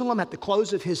Jerusalem at the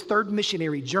close of his third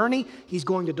missionary journey. He's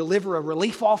going to deliver a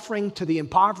relief offering to the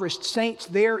impoverished saints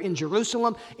there in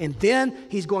Jerusalem. And then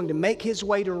he's going to make his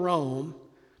way to Rome,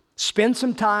 spend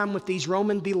some time with these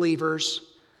Roman believers.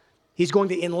 He's going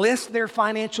to enlist their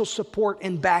financial support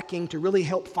and backing to really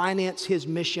help finance his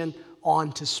mission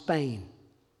on to Spain.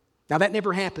 Now, that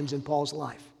never happens in Paul's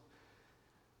life.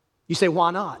 You say,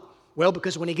 why not? Well,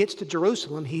 because when he gets to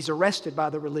Jerusalem, he's arrested by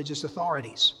the religious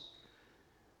authorities.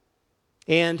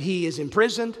 And he is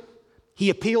imprisoned. He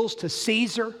appeals to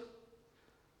Caesar.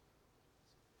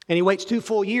 And he waits 2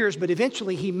 full years, but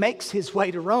eventually he makes his way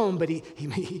to Rome, but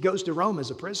he goes to Rome as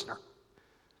a prisoner.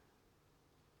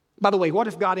 By the way, what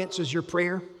if God answers your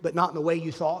prayer, but not in the way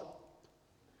you thought?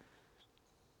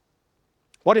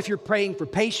 What if you're praying for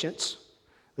patience,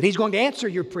 but He's going to answer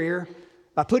your prayer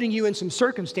by putting you in some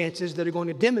circumstances that are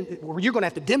going to where you're going to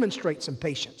have to demonstrate some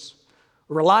patience,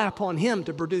 or rely upon Him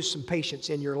to produce some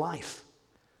patience in your life?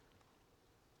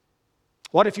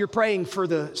 What if you're praying for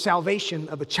the salvation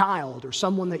of a child or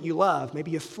someone that you love,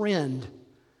 maybe a friend,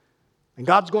 and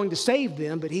God's going to save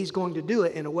them, but He's going to do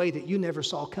it in a way that you never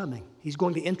saw coming? He's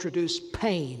going to introduce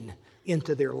pain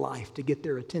into their life to get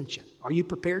their attention. Are you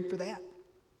prepared for that?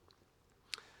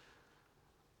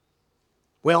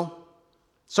 Well,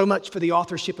 so much for the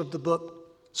authorship of the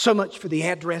book, so much for the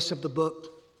address of the book.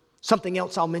 Something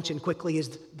else I'll mention quickly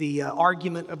is the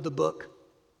argument of the book.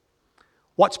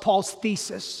 What's Paul's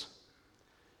thesis?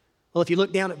 Well, if you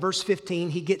look down at verse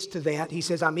 15, he gets to that. He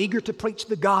says, I'm eager to preach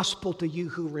the gospel to you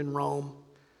who are in Rome.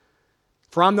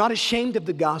 For I'm not ashamed of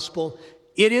the gospel.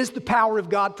 It is the power of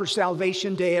God for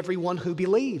salvation to everyone who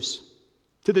believes,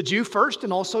 to the Jew first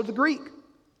and also the Greek.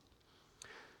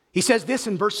 He says this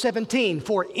in verse 17,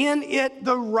 for in it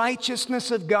the righteousness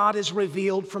of God is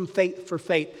revealed from faith for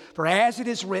faith. For as it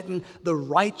is written, the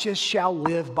righteous shall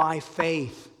live by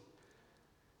faith.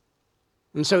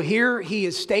 And so here he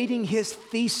is stating his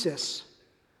thesis.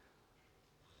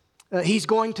 He's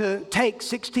going to take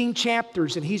 16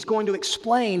 chapters and he's going to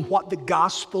explain what the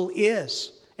gospel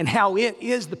is and how it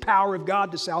is the power of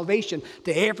God to salvation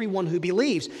to everyone who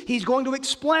believes. He's going to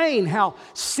explain how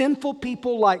sinful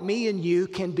people like me and you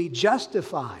can be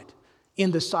justified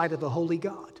in the sight of a holy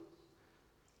God.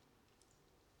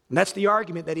 And that's the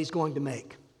argument that he's going to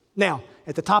make. Now,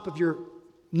 at the top of your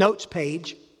notes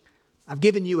page, I've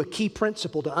given you a key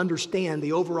principle to understand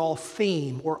the overall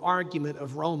theme or argument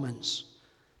of Romans.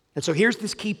 And so here's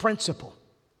this key principle.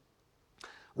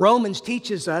 Romans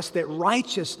teaches us that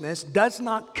righteousness does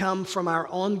not come from our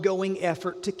ongoing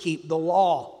effort to keep the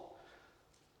law.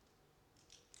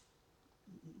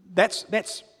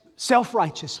 That's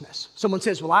self-righteousness. Someone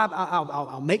says, well,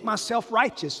 I'll make myself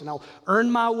righteous and I'll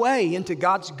earn my way into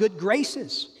God's good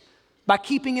graces by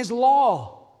keeping His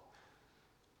law.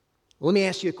 Let me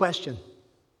ask you a question.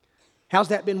 How's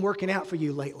that been working out for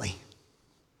you lately?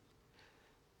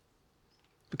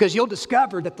 Because you'll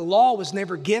discover that the law was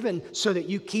never given so that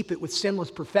you keep it with sinless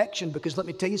perfection, because let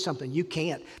me tell you something, you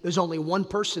can't. There's only one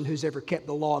person who's ever kept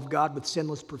the law of God with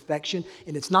sinless perfection,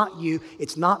 and it's not you,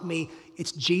 it's not me,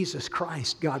 it's Jesus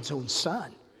Christ, God's own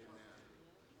Son.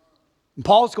 And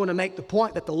Paul's going to make the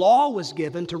point that the law was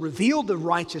given to reveal the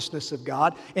righteousness of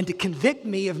God and to convict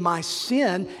me of my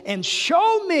sin and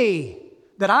show me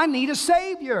that I need a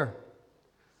Savior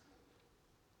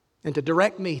and to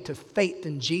direct me to faith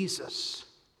in Jesus.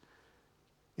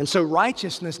 And so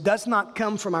righteousness does not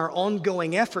come from our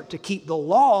ongoing effort to keep the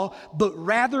law, but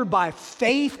rather by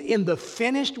faith in the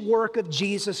finished work of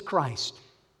Jesus Christ.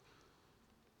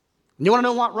 And you want to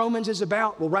know what Romans is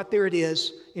about? Well, right there it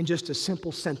is in just a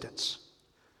simple sentence.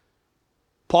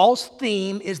 Paul's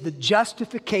theme is the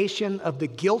justification of the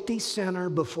guilty sinner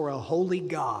before a holy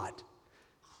God.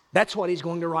 That's what he's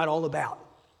going to write all about.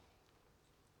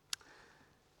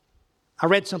 I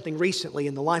read something recently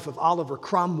in the life of Oliver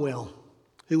Cromwell,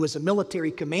 who was a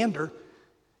military commander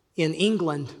in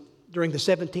England during the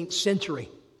 17th century.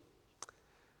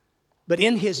 But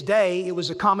in his day, it was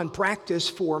a common practice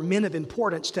for men of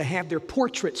importance to have their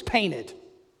portraits painted.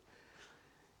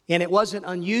 And it wasn't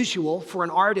unusual for an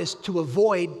artist to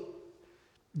avoid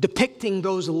depicting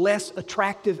those less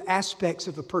attractive aspects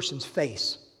of a person's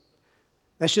face.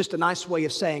 That's just a nice way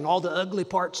of saying all the ugly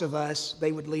parts of us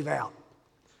they would leave out.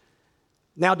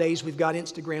 Nowadays, we've got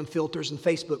Instagram filters and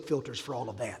Facebook filters for all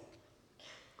of that.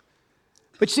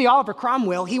 But you see, Oliver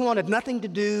Cromwell, he wanted nothing to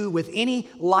do with any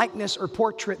likeness or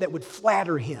portrait that would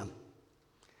flatter him.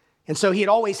 And so he had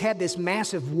always had this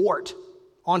massive wart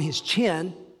on his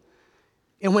chin.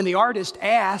 And when the artist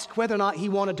asked whether or not he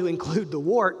wanted to include the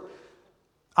wart,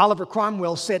 Oliver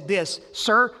Cromwell said this,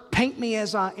 "Sir, paint me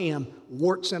as I am,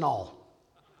 warts and all."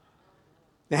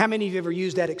 Now, how many of you have ever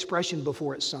used that expression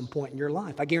before at some point in your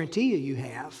life? I guarantee you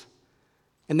have.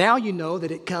 And now you know that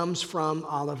it comes from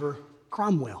Oliver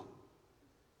Cromwell.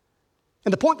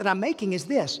 And the point that I'm making is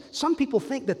this. Some people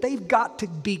think that they've got to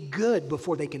be good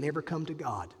before they can ever come to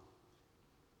God.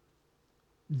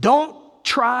 Don't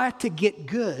try to get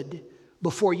good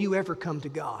before you ever come to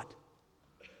God.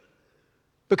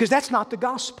 Because that's not the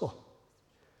gospel.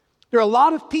 There are a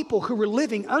lot of people who are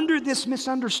living under this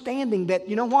misunderstanding that,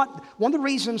 you know what, one of the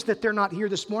reasons that they're not here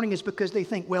this morning is because they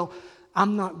think, well,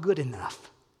 I'm not good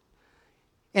enough.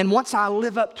 And once I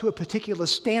live up to a particular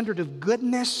standard of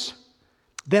goodness,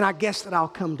 then I guess that I'll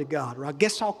come to God, or I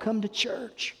guess I'll come to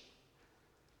church.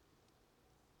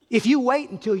 If you wait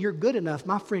until you're good enough,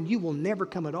 my friend, you will never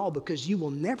come at all, because you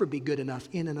will never be good enough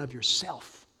in and of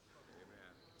yourself.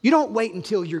 You don't wait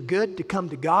until you're good to come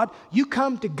to God. You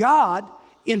come to God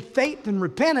in faith and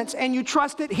repentance, and you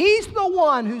trust that He's the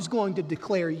one who's going to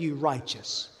declare you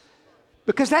righteous.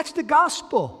 Because that's the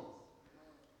gospel.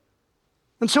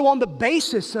 And so on the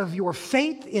basis of your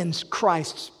faith in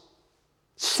Christ's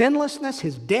sinlessness,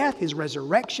 His death, His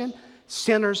resurrection,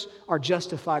 sinners are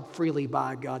justified freely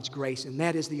by God's grace. And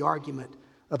that is the argument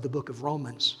of the book of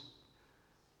Romans.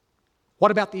 What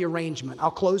about the arrangement?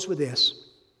 I'll close with this.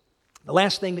 The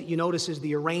last thing that you notice is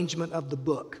the arrangement of the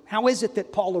book. How is it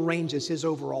that Paul arranges his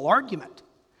overall argument?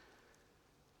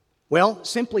 Well,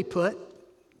 simply put,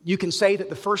 you can say that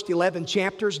the first 11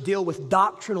 chapters deal with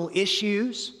doctrinal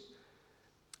issues.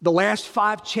 The last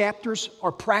 5 chapters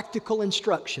are practical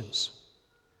instructions.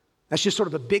 That's just sort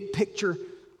of a big picture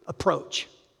approach.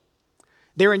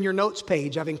 There in your notes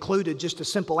page, I've included just a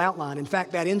simple outline. In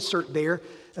fact, that insert there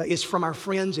is from our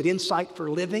friends at Insight for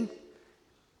Living.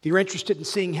 If you're interested in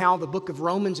seeing how the book of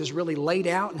Romans is really laid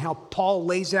out and how Paul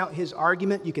lays out his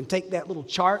argument, you can take that little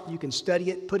chart, you can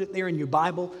study it, put it there in your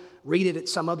Bible, read it at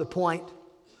some other point.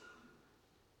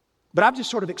 But I've just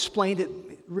sort of explained it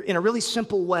in a really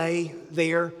simple way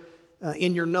there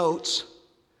in your notes.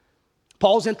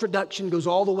 Paul's introduction goes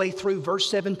all the way through verse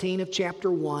 17 of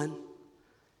chapter 1.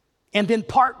 And then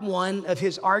part 1 of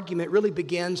his argument really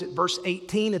begins at verse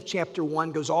 18 of chapter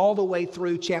 1, goes all the way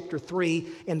through chapter 3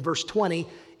 and verse 20.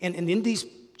 And in these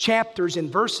chapters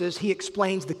and verses, he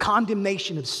explains the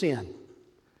condemnation of sin.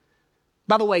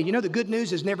 By the way, you know the good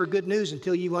news is never good news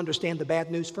until you understand the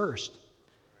bad news first.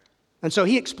 And so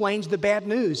he explains the bad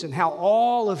news and how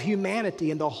all of humanity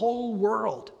and the whole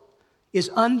world is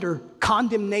under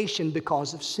condemnation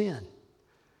because of sin.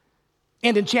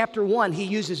 And in chapter 1, he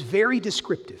uses very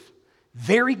descriptive,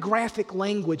 very graphic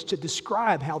language to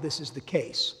describe how this is the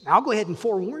case. Now, I'll go ahead and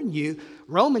forewarn you,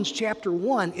 Romans chapter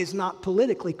 1 is not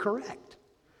politically correct.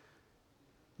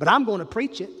 But I'm going to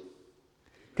preach it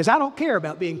because I don't care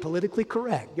about being politically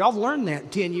correct. Y'all have learned that in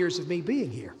 10 years of me being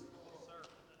here.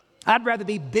 I'd rather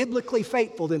be biblically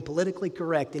faithful than politically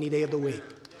correct any day of the week.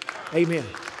 Amen.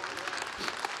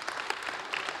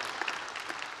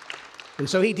 And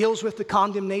so he deals with the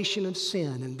condemnation of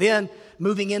sin. And then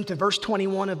moving into verse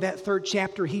 21 of that 3rd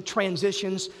chapter, he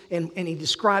transitions and he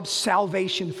describes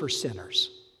salvation for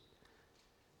sinners.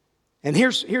 And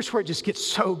here's where it just gets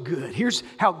so good. Here's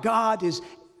how God is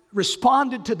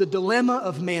responded to the dilemma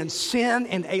of man's sin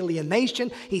and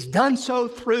alienation. He's done so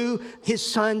through his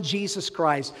Son, Jesus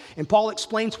Christ. And Paul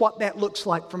explains what that looks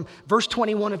like from verse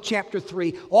 21 of chapter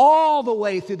 3 all the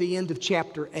way through the end of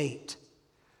chapter 8.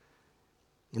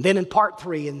 And then in part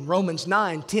 3, in Romans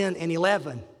 9, 10, and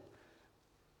 11,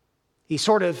 he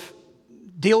sort of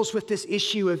deals with this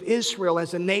issue of Israel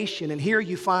as a nation. And here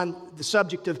you find the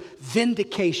subject of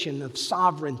vindication of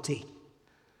sovereignty.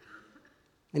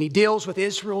 And he deals with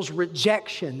Israel's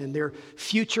rejection and their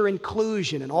future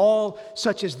inclusion and all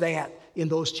such as that in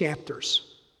those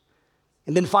chapters.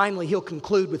 And then finally, he'll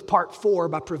conclude with part 4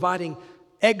 by providing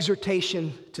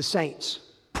exhortation to saints,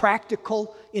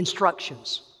 practical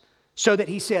instructions. So that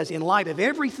he says, in light of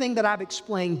everything that I've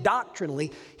explained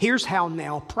doctrinally, here's how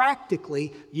now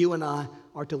practically you and I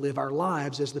are to live our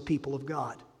lives as the people of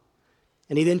God.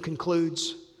 And he then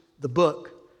concludes the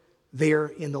book there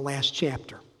in the last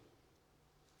chapter.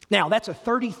 Now, that's a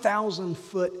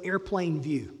 30,000-foot airplane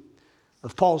view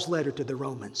of Paul's letter to the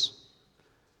Romans.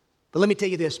 But let me tell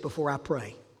you this before I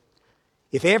pray.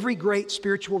 If every great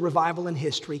spiritual revival in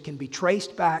history can be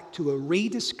traced back to a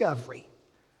rediscovery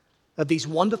of these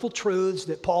wonderful truths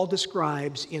that Paul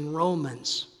describes in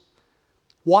Romans,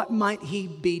 what might he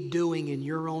be doing in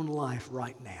your own life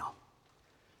right now?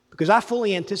 Because I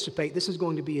fully anticipate this is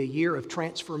going to be a year of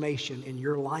transformation in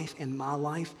your life and my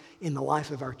life, in the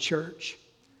life of our church.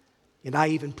 And I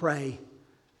even pray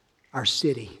our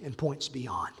city and points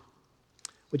beyond.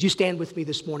 Would you stand with me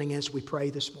this morning as we pray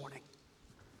this morning?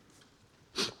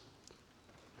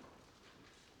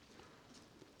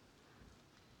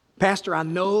 Pastor, I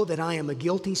know that I am a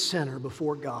guilty sinner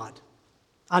before God.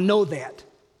 I know that.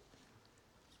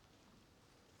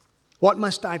 What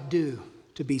must I do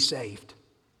to be saved?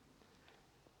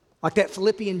 Like that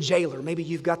Philippian jailer, maybe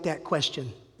you've got that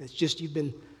question. It's just you've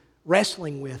been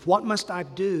wrestling with. What must I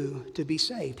do to be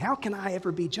saved? How can I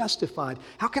ever be justified?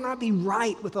 How can I be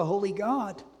right with a holy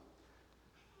God?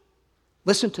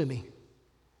 Listen to me.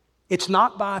 It's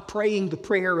not by praying the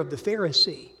prayer of the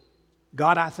Pharisee.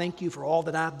 God, I thank you for all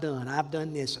that I've done. I've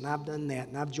done this and I've done that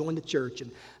and I've joined the church and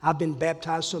I've been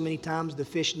baptized so many times the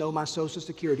fish know my social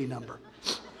security number.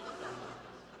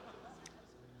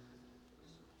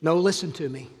 No, listen to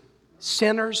me.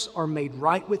 Sinners are made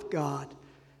right with God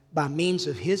by means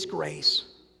of His grace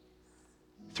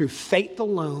through faith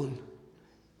alone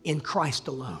in Christ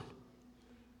alone.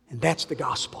 And that's the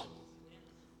gospel.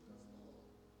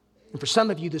 And for some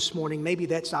of you this morning, maybe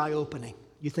that's eye-opening.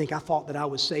 You think, I thought that I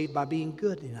was saved by being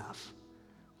good enough,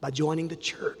 by joining the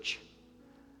church,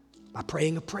 by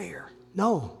praying a prayer.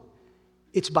 No,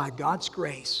 it's by God's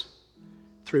grace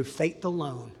through faith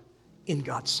alone in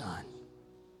God's Son.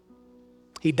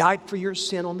 He died for your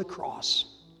sin on the cross.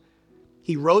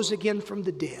 He rose again from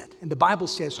the dead. And the Bible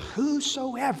says,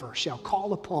 whosoever shall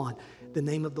call upon the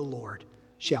name of the Lord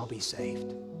shall be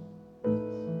saved.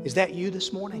 Is that you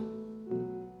this morning?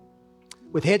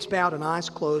 With heads bowed and eyes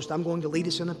closed, I'm going to lead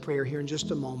us in a prayer here in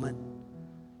just a moment.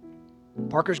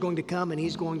 Parker's going to come and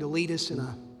he's going to lead us in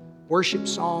a worship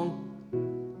song.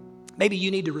 Maybe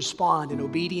you need to respond in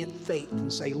obedient faith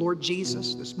and say, Lord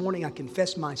Jesus, this morning I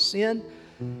confess my sin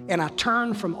and I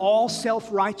turn from all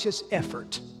self-righteous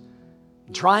effort,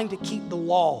 trying to keep the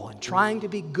law and trying to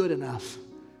be good enough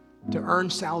to earn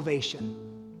salvation.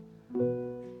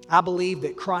 I believe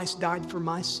that Christ died for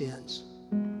my sins,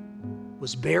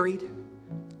 was buried,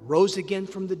 rose again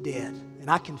from the dead, and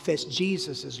I confess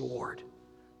Jesus as Lord.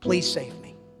 Please save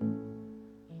me.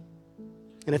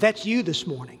 And if that's you this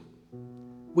morning,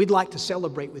 we'd like to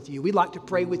celebrate with you. We'd like to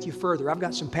pray with you further. I've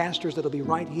got some pastors that'll be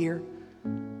right here.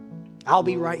 I'll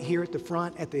be right here at the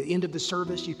front. At the end of the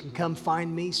service, you can come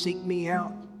find me, seek me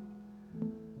out.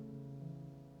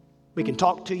 We can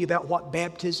talk to you about what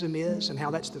baptism is and how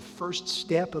that's the first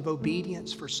step of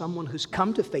obedience for someone who's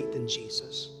come to faith in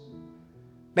Jesus.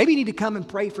 Maybe you need to come and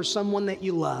pray for someone that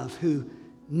you love who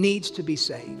needs to be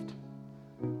saved.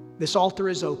 This altar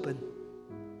is open,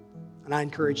 and I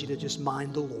encourage you to just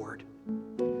mind the Lord.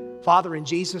 Father, in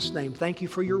Jesus' name, thank you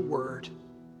for your word.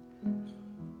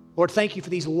 Lord, thank you for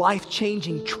these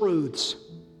life-changing truths,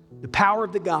 the power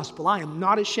of the gospel. I am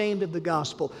not ashamed of the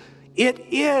gospel. It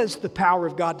is the power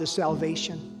of God to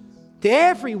salvation to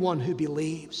everyone who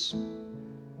believes.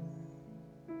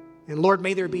 And Lord,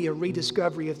 may there be a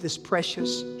rediscovery of this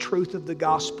precious truth of the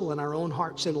gospel in our own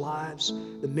hearts and lives,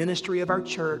 the ministry of our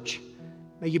church.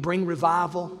 May you bring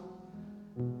revival.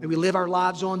 May we live our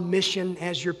lives on mission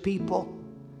as your people,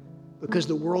 because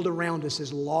the world around us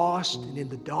is lost and in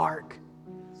the dark.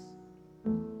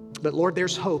 But Lord,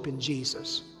 there's hope in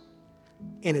Jesus.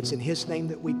 And it's in his name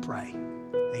that we pray.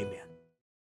 Amen.